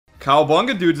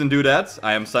Cowabunga dudes and dudettes,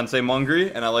 I am Sensei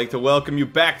Mungry, and I'd like to welcome you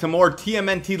back to more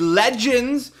TMNT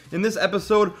Legends. In this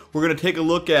episode, we're going to take a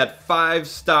look at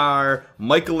 5-star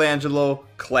Michelangelo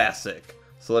Classic.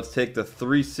 So let's take the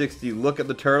 360 look at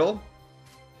the turtle.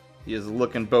 He is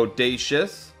looking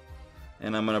bodacious.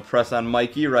 And I'm going to press on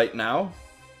Mikey right now.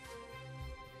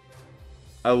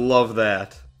 I love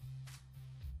that.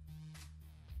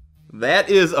 That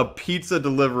is a pizza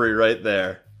delivery right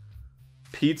there.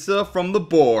 Pizza from the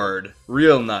board.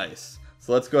 Real nice.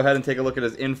 So let's go ahead and take a look at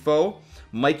his info.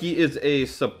 Mikey is a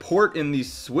support in the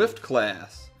Swift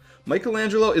class.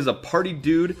 Michelangelo is a party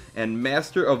dude and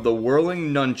master of the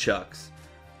whirling nunchucks.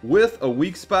 With a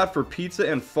weak spot for pizza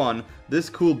and fun, this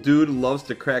cool dude loves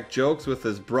to crack jokes with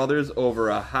his brothers over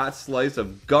a hot slice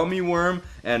of gummy worm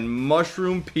and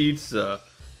mushroom pizza.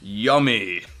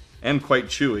 Yummy! And quite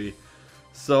chewy.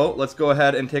 So let's go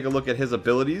ahead and take a look at his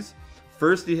abilities.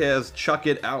 First, he has Chuck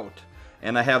It Out,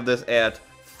 and I have this at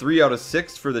 3 out of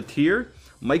 6 for the tier.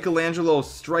 Michelangelo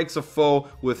strikes a foe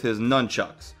with his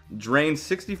nunchucks. Drains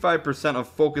 65% of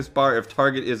focus bar if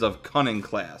target is of cunning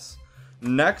class.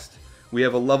 Next, we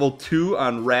have a level 2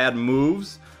 on Rad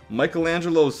Moves.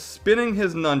 Michelangelo's spinning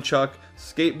his nunchuck,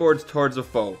 skateboards towards a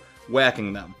foe,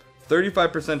 whacking them.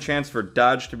 35% chance for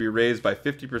dodge to be raised by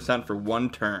 50% for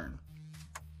 1 turn.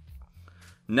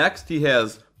 Next, he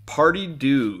has Party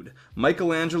Dude.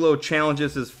 Michelangelo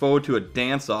challenges his foe to a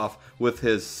dance-off with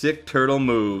his sick turtle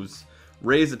moves.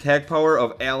 Raise attack power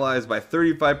of allies by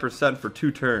 35% for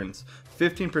 2 turns.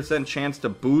 15% chance to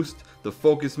boost the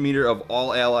focus meter of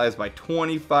all allies by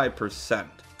 25%.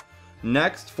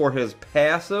 Next, for his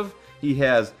passive, he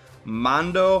has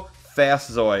Mondo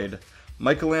Fastzoid.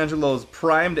 Michelangelo's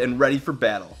primed and ready for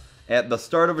battle. At the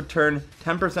start of a turn,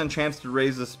 10% chance to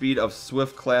raise the speed of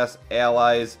Swift class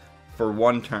allies for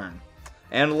 1 turn.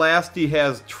 And last, he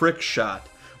has Trick Shot.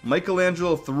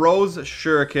 Michelangelo throws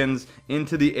shurikens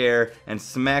into the air and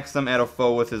smacks them at a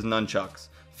foe with his nunchucks.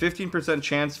 15%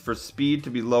 chance for speed to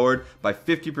be lowered by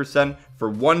 50% for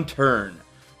 1 turn.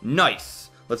 Nice!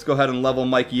 Let's go ahead and level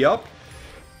Mikey up.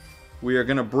 We are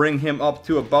going to bring him up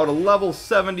to about a level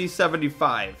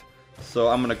 70-75. So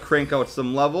I'm going to crank out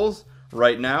some levels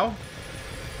right now.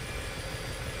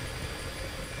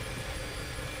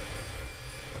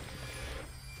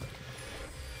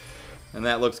 And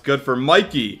that looks good for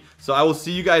Mikey. So I will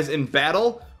see you guys in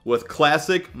battle with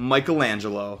classic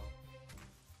Michelangelo.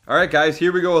 Alright guys,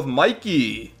 here we go with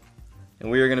Mikey.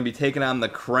 And we are going to be taking on the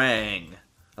Krang.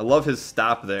 I love his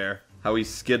stop there, how he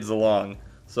skids along.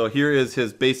 So here is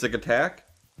his basic attack.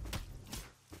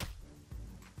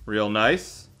 Real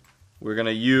nice. We're going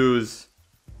to use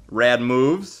Rad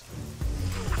Moves.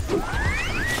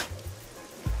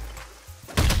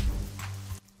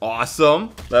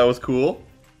 Awesome. That was cool.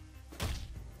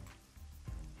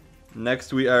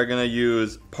 Next we are going to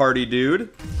use Party Dude.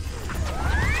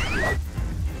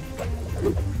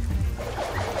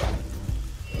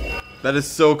 That is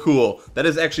so cool. That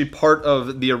is actually part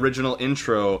of the original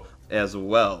intro as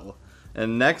well.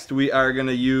 And next we are going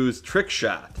to use Trick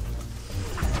Shot.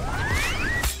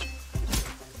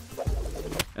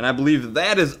 And I believe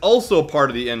that is also part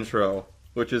of the intro,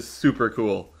 which is super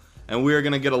cool. And we are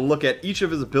going to get a look at each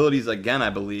of his abilities again, I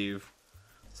believe.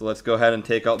 So let's go ahead and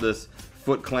take out this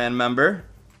Foot Clan member.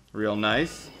 Real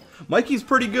nice. Mikey's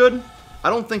pretty good. I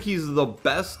don't think he's the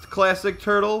best classic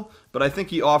turtle, but I think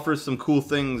he offers some cool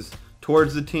things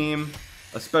towards the team,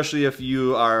 especially if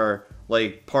you are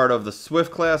like part of the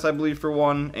Swift class, I believe, for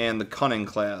one, and the Cunning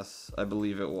class, I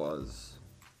believe it was.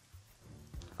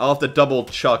 I'll have to double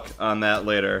chuck on that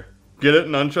later. Get it?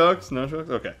 Nunchucks? Nunchucks?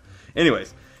 Okay.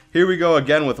 Anyways, here we go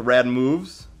again with Rad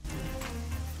Moves.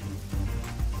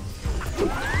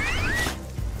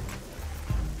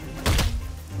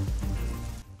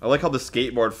 I like how the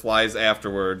skateboard flies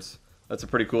afterwards. That's a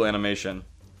pretty cool animation.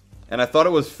 And I thought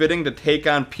it was fitting to take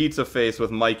on Pizza Face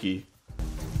with Mikey.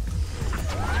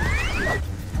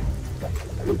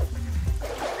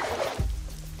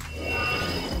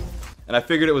 And I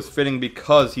figured it was fitting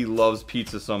because he loves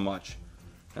pizza so much.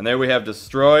 And there we have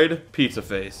destroyed Pizza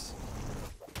Face.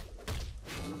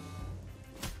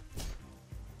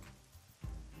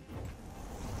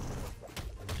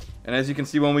 And as you can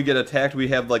see, when we get attacked, we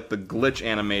have like the glitch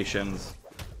animations.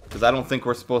 Because I don't think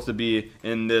we're supposed to be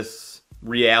in this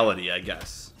reality, I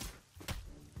guess.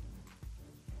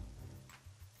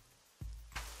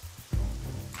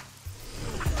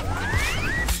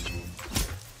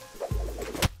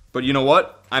 But you know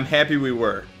what? I'm happy we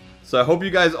were. So I hope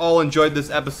you guys all enjoyed this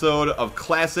episode of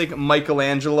Classic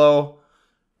Michelangelo.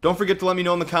 Don't forget to let me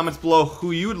know in the comments below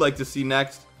who you would like to see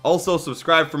next. Also,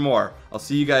 subscribe for more. I'll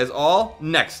see you guys all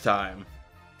next time.